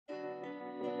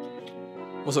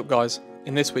What's up guys,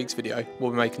 in this week's video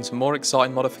we'll be making some more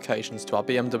exciting modifications to our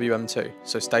BMW M2,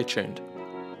 so stay tuned.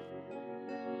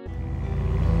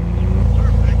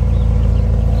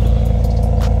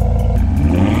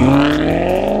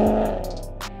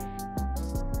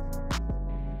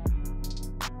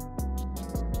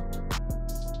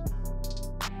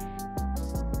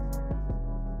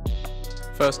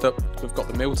 First up, we've got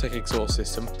the Miltech exhaust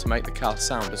system to make the car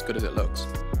sound as good as it looks.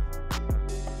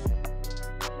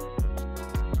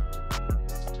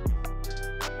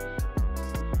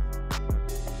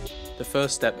 The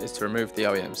first step is to remove the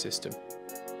OEM system.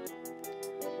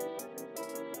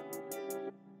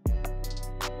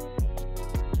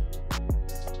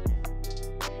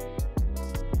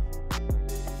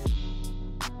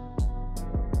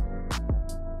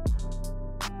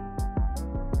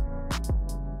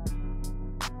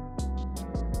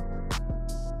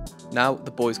 Now the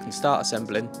boys can start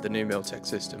assembling the new Miltech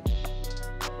system.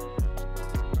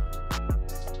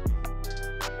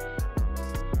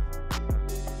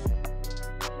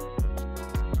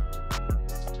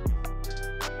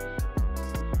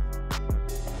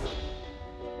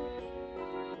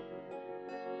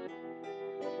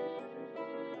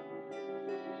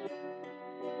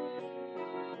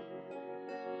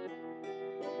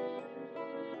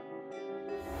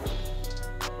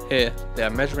 Here, they are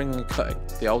measuring and cutting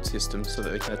the old system so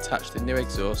that they can attach the new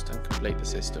exhaust and complete the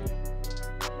system.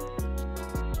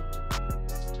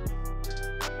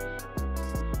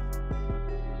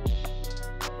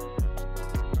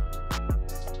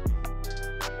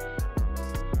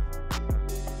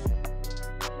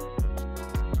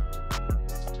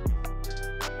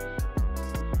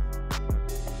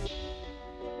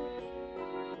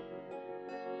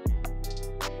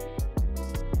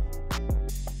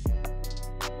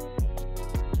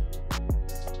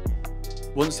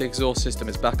 Once the exhaust system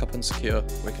is back up and secure,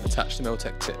 we can attach the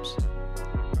Miltech tips.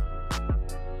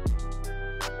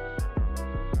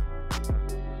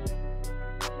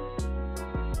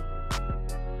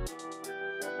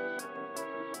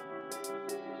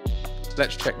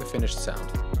 Let's check the finished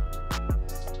sound.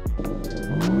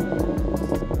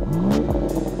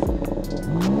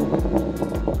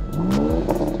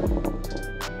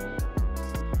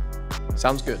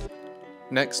 Sounds good.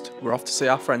 Next, we're off to see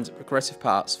our friends at Progressive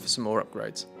Parts for some more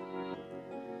upgrades.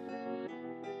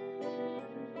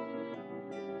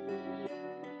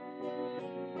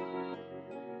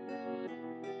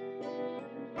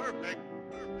 Perfect.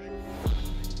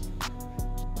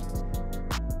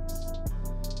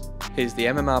 Here's the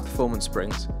MMR Performance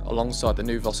Springs alongside the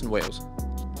new Vossen wheels.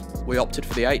 We opted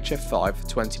for the HF5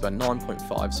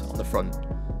 20x9.5s on the front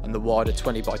and the wider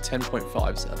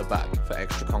 20x10.5s at the back for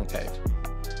extra concave.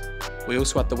 We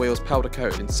also had the wheels powder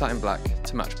coated in satin black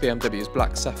to match BMW's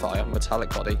black sapphire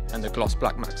metallic body and the gloss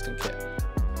black Maxton kit.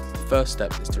 The first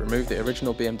step is to remove the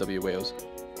original BMW wheels,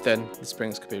 then the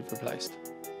springs can be replaced.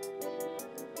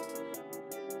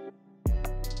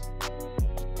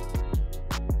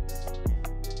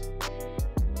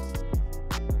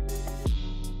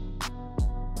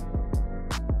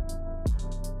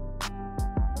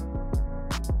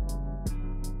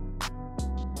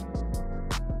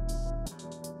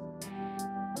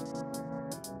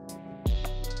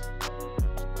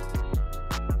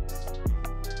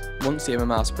 Once the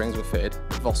MMR springs were fitted,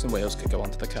 the Vossen wheels could go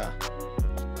onto the car.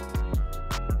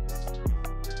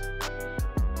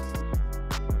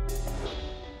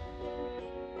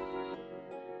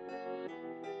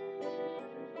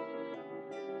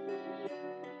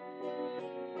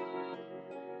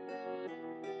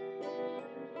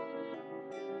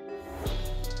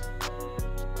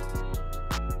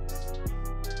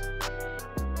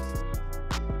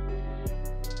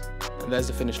 And there's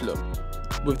the finished look.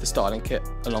 With the styling kit,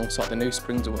 alongside the new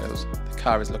springs and wheels, the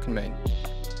car is looking mean.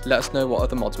 Let us know what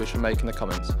other mods we should make in the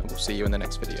comments, and we'll see you in the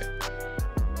next video.